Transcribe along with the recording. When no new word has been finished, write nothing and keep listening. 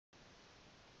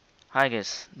Hi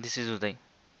guys, this is Uday.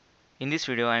 In this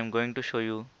video I am going to show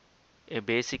you a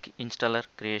basic installer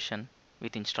creation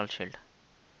with Installshield.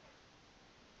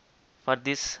 For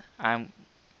this I am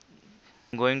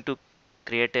going to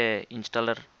create a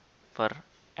installer for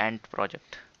Ant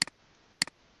project.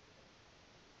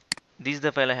 This is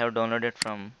the file I have downloaded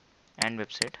from Ant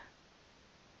website.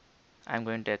 I am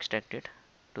going to extract it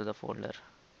to the folder.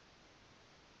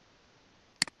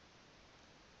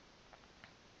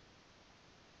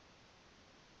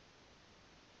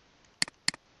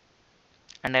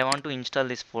 And I want to install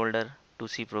this folder to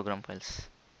C program files.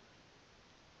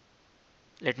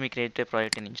 Let me create a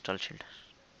project in Installshield.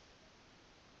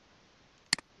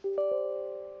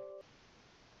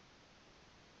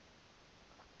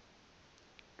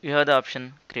 You have the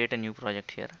option create a new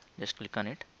project here. Just click on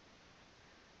it.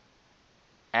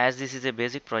 As this is a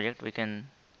basic project, we can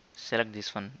select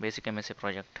this one, basic MSA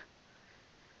project.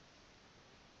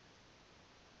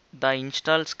 The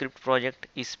install script project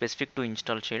is specific to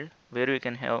Installshield, where we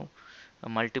can have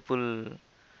multiple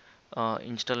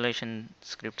installation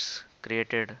scripts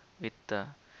created with the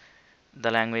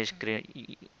language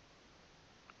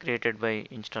created by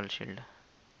Installshield.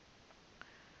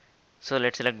 So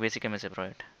let's select basic MSA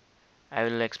project. I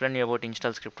will explain you about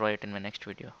install script project in my next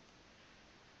video.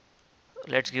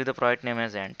 Let's give the project name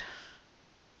as Ant.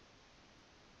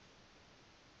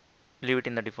 Leave it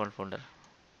in the default folder.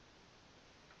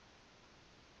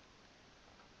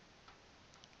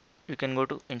 You can go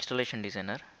to installation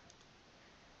designer.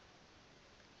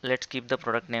 Let's keep the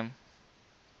product name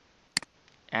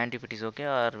Ant if it is okay,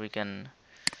 or we can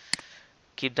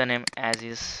keep the name as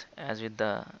is, as with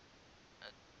the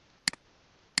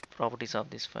properties of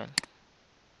this file.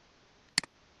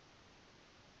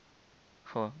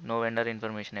 Oh, no vendor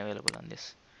information available on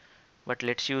this. But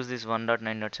let's use this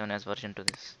 1.9.7 as version to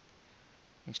this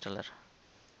installer.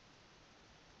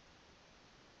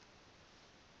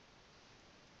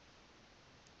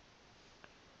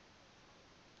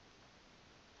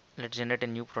 Let's generate a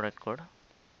new product code.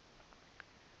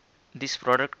 This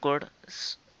product code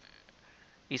is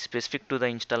specific to the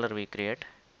installer we create.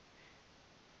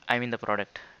 I mean the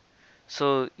product.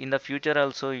 So in the future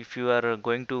also, if you are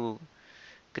going to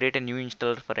create a new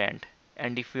installer for Ant,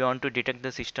 and if you want to detect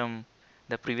the system,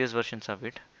 the previous versions of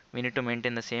it, we need to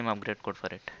maintain the same upgrade code for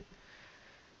it.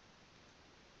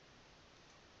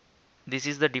 This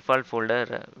is the default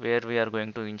folder where we are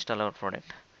going to install our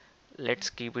product. Let's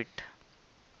keep it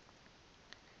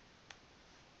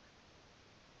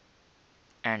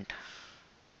Ant.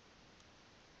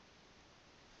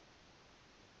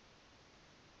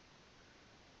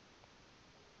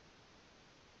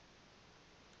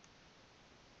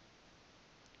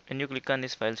 When you click on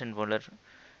this files and folder,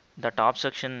 the top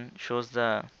section shows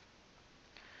the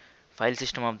file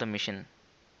system of the machine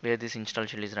where this install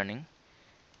shell is running,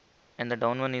 and the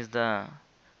down one is the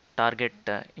target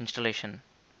installation.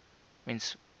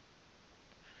 Means,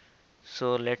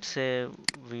 so let's say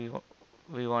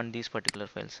we want these particular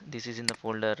files. This is in the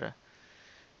folder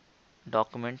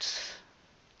documents.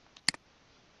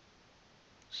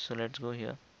 So let's go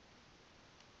here,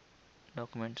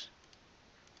 documents,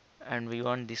 and we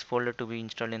want this folder to be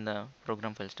installed in the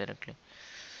program files directly.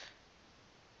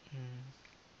 Mm.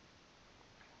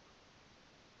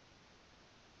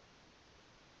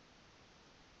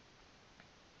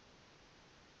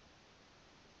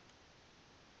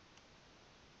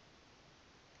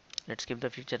 Let's keep the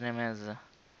future name as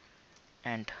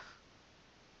Ant.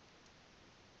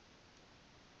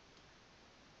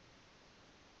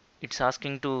 It's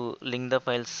asking to link the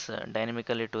files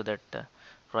dynamically to that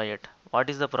project. What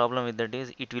is the problem with that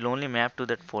is it will only map to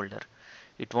that folder.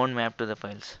 It won't map to the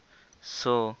files.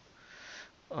 So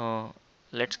uh,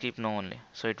 let's keep no only.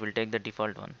 So it will take the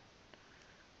default one,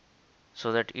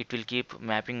 so that it will keep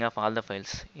mapping of all the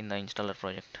files in the installer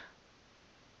project.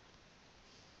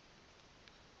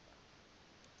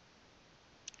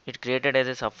 It created as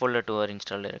a subfolder to our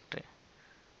install directory,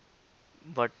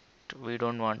 but we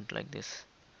don't want like this.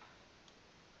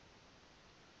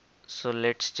 So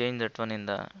let's change that one in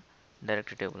the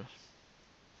directory table.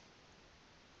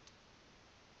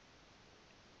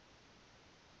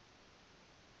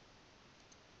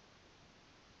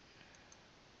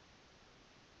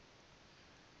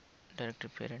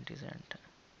 Directory parent is Ant.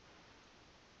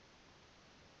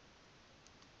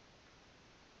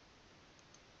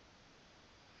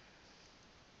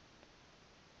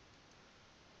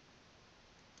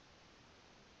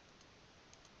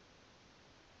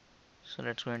 So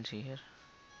let's go and see here.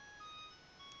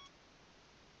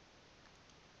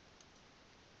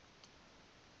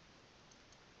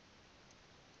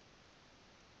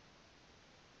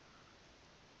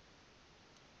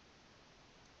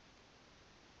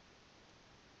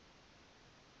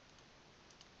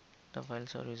 The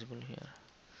files are visible here.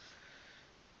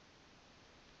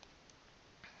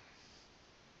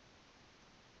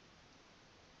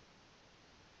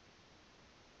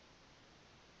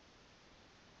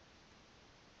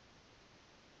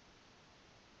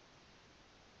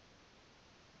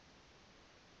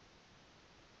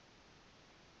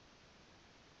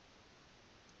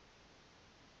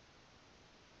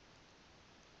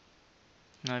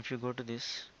 Now if you go to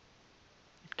this,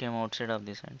 it came outside of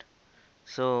this end.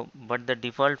 So, but the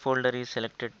default folder is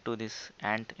selected to this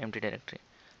ant empty directory.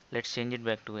 Let's change it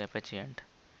back to Apache ant.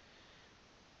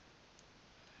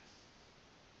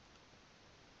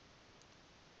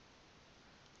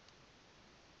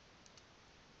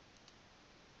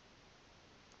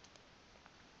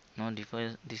 Now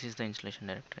this is the installation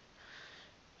directory.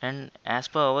 And as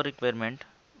per our requirement,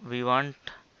 we want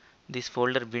this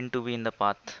folder bin to be in the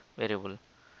path variable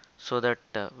so that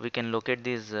we can locate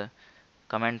these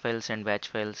command files and batch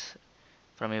files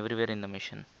from everywhere in the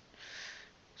machine.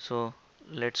 So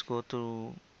let's go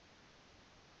to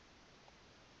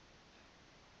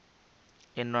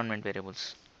environment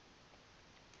variables,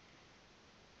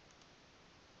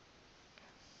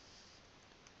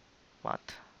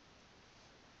 path.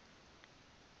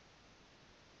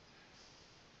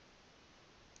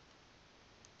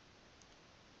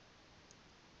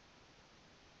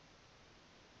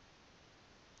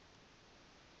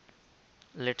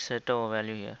 Let's set our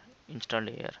value here, installed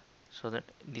here, so that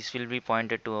this will be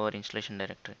pointed to our installation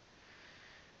directory.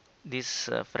 This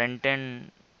front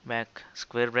and back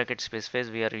square bracket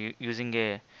specifies we are using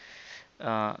a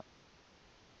uh,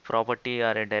 property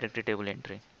or a directory table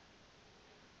entry.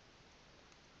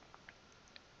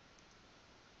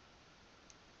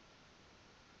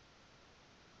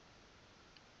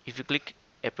 If you click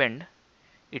append,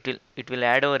 it will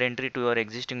add our entry to our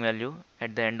existing value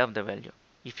at the end of the value.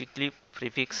 If you click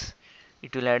prefix,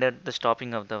 it will add at the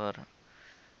stopping of the.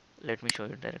 Let me show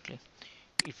you directly.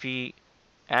 If we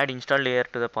add install layer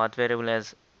to the path variable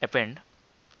as append,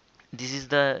 this is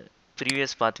the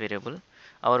previous path variable.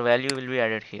 Our value will be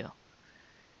added here.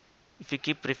 If we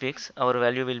keep prefix, our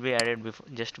value will be added before,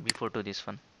 just before to this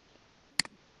one,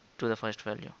 to the first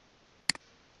value.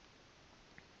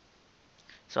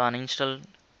 So uninstall,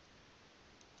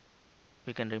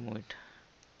 we can remove it.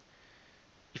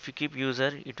 If you keep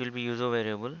user, it will be user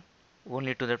variable.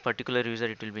 Only to that particular user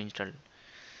it will be installed.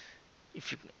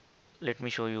 If you let me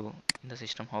show you in the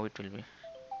system how it will be.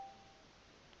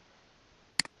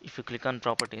 If you click on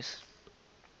properties,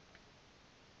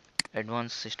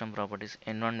 advanced system properties,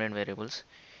 environment variables,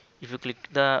 if you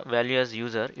click the value as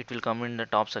user, it will come in the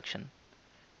top section,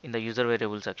 in the user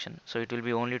variable section. So it will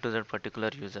be only to that particular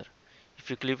user. If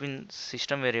you click in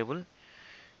system variable,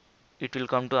 it will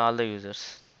come to all the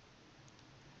users.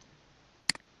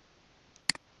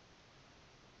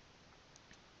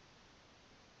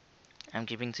 I'm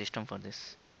keeping system for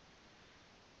this.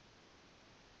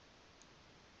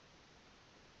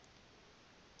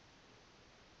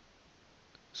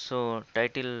 So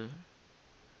title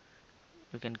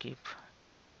we can keep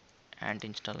ant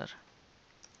installer.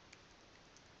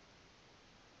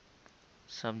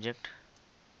 Subject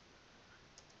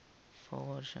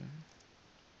for version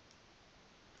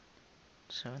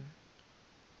 7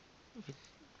 with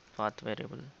path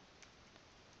variable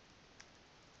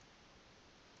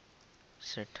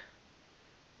set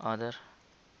other.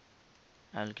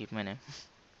 I'll keep my name.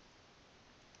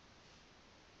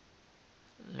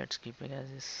 Let's keep it as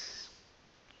this.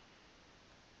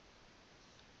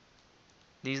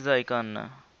 This is the icon,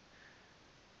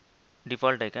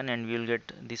 default icon, and we will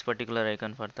get this particular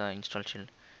icon for the install shield.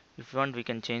 If you want, we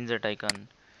can change that icon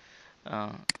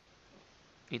uh,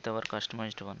 with our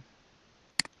customized one.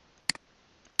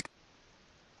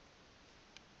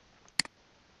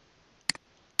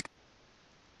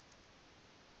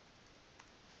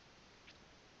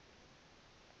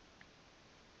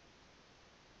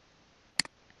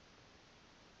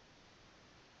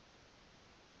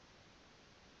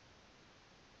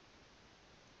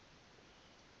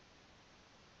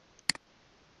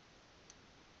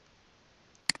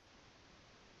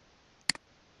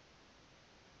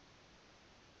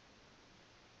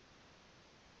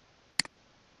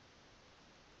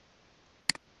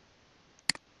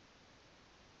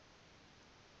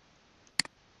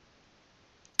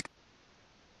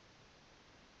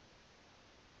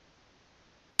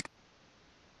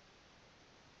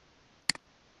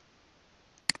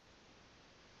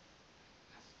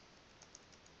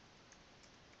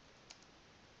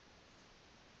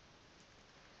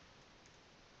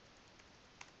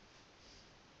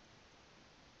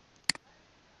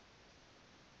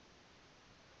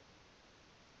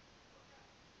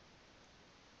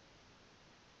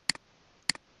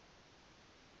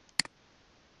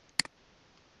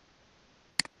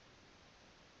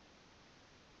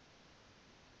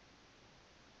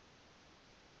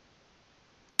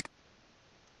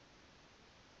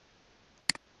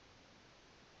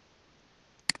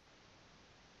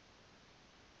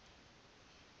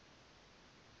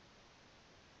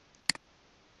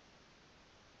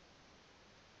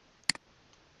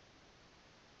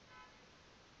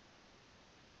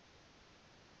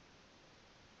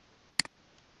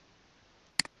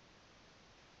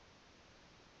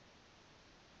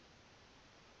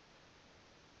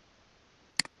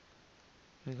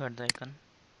 We got the icon.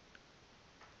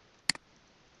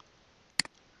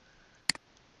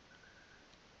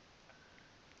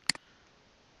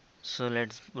 So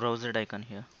let's browse that icon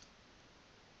here.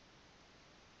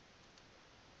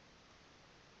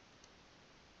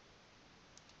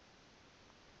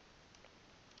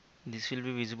 This will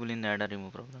be visible in the add or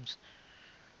remove programs.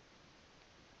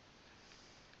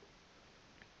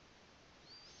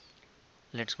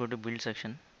 Let's go to build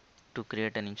section to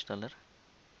create an installer.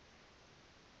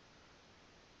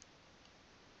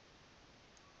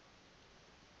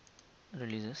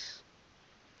 Releases,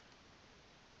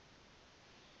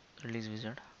 release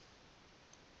wizard.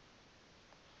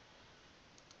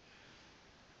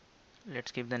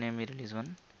 Let's keep the name we release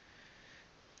one.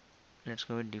 Let's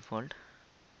go with default.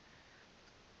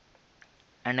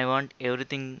 And I want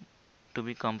everything to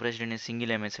be compressed in a single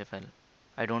MSA file.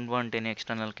 I don't want any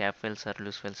external cap files or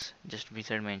loose files just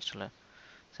beside my installer.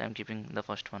 So I'm keeping the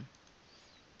first one.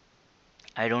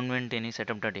 I don't want any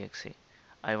setup.exe.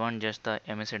 I want just the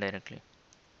MSA directly.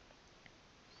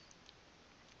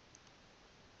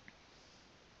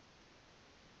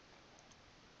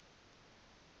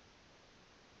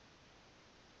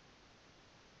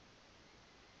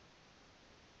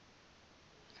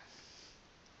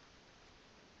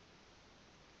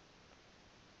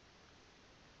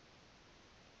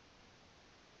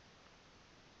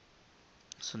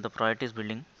 So the project is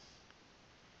building.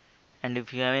 And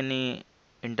if you have any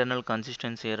internal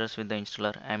consistency errors with the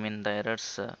installer, I mean the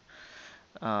errors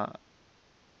uh,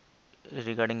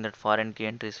 regarding that foreign key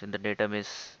entries with the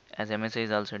database, as MSA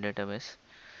is also a database,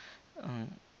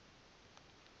 um,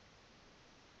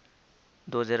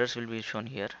 those errors will be shown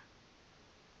here.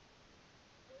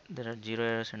 There are 0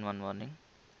 errors and 1 warning.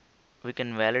 We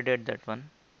can validate that one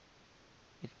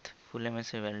with full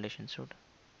MSA validation suite.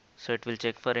 So it will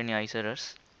check for any ICE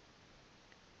errors.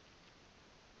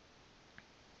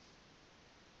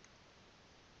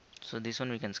 So this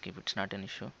one we can skip, it's not an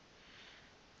issue.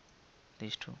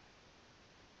 These two.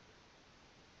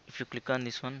 If you click on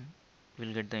this one,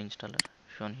 we'll get the installer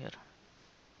shown here,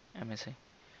 MSA.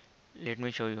 Let me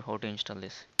show you how to install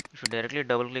this. If you directly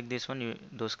double click this one,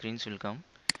 those screens will come.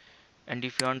 And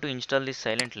if you want to install this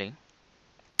silently,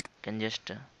 you can just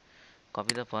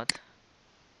copy the path,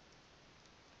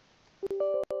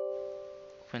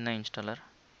 open the installer,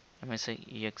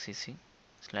 MSI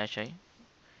exec/I,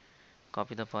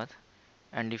 copy the path.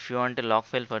 And if you want a log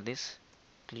file for this,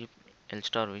 click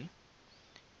L*V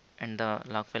and the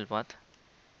log file path.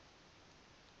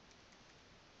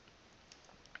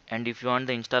 And if you want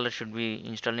the installer should be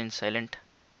installed in silent,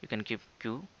 you can keep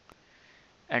Q.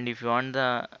 And if you want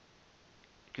the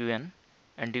QN,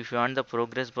 and if you want the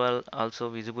progress bar also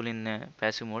visible in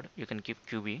passive mode, you can keep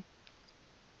QB.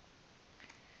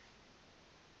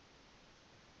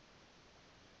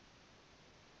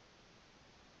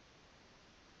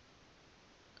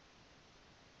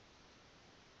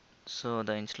 So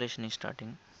the installation is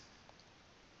starting.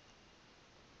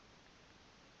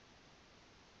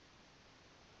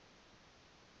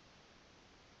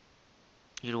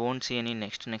 You won't see any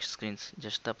next screens,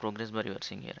 just the progress bar you are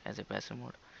seeing here as a passive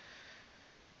mode.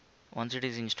 Once it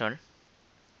is installed,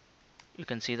 you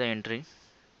can see the entry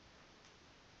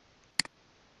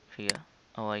here,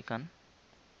 our icon,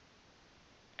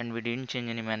 and we didn't change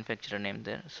any manufacturer name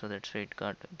there, so that's why it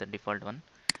got the default one.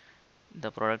 The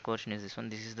product version is this one.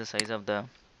 This is the size of the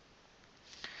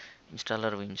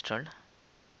installer we installed,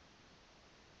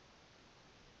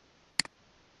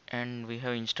 and we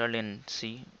have installed in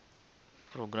C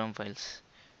program files.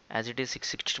 As it is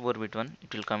 664-bit one,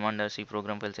 it will come under C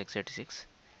program files x86,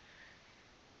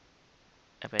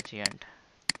 Apache and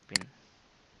pin.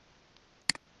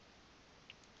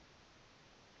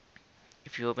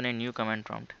 If you open a new command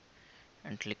prompt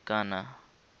and click on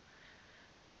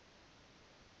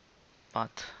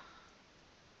path,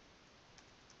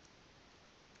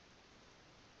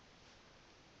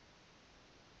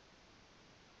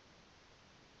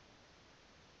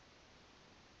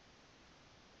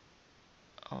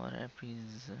 our app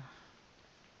is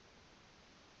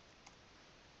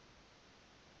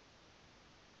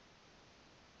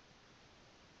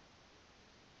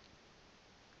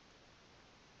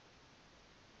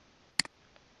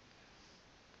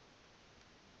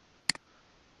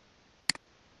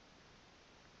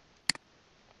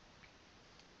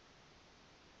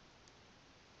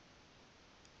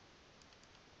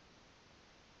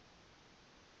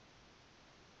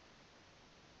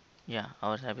yeah,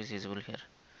 our app is visible here.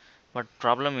 But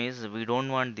problem is we don't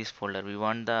want this folder. We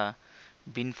want the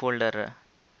bin folder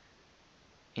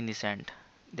in this end.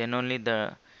 Then only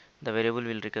the variable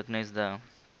will recognize the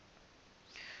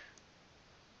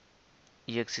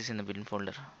exes in the bin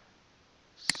folder.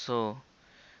 So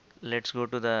let's go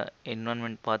to the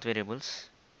environment path variables,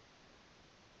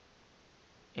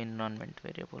 environment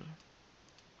variable,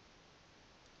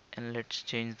 and let's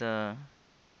change the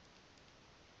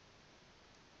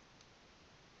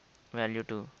value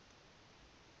to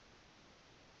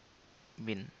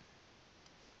bin.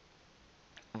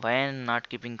 Why I'm not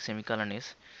keeping semicolon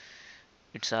is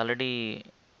it's already,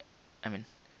 I mean,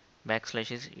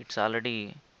 backslash is it's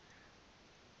already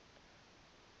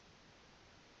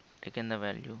taken the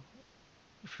value.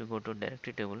 If you go to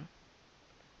directory table,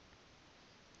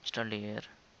 install here,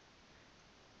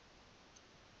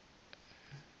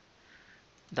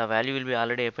 the value will be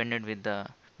already appended with the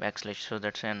backslash, so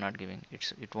that's why I'm not giving.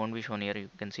 It won't be shown here. You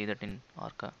can see that in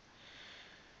Orca.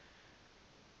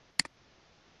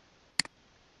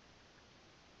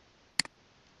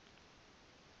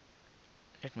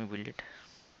 Let me build it.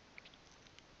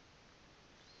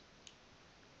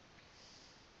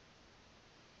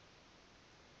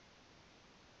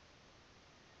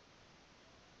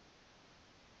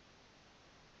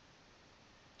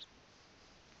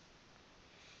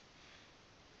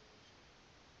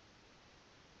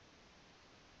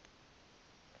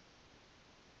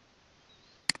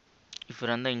 If you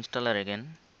run the installer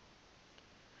again,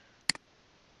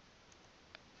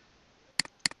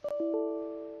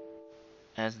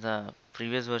 as the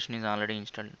previous version is already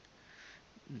installed,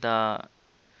 the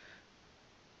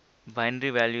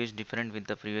binary value is different with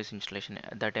the previous installation.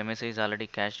 That MSI is already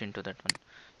cached into that one.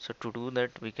 So to do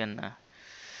that, we can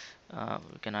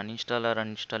uninstall or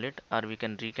uninstall it, or we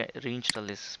can reinstall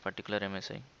this particular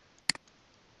MSI.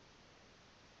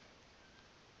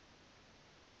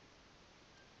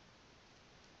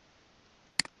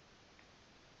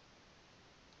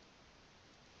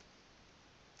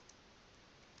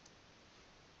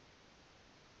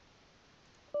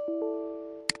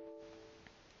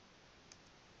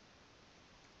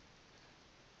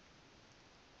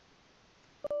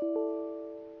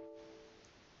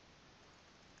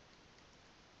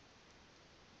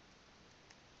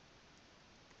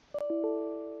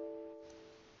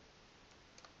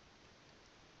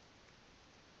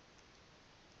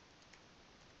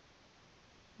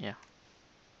 Yeah.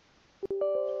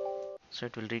 So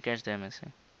it will recache the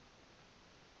MSI.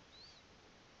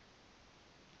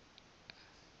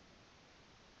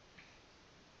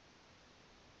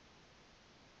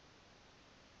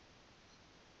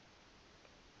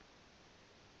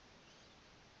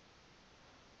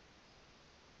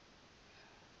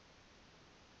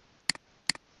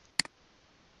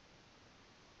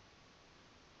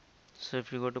 So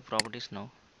if you go to properties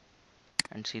now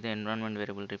and see the environment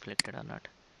variable reflected or not,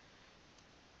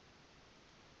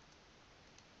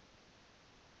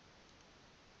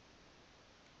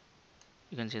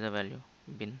 you can see the value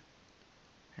bin,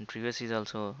 and previous is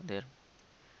also there.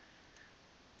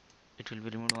 It will be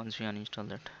removed once we uninstall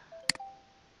that.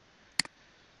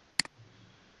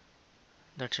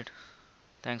 That's it.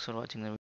 Thanks for watching the video.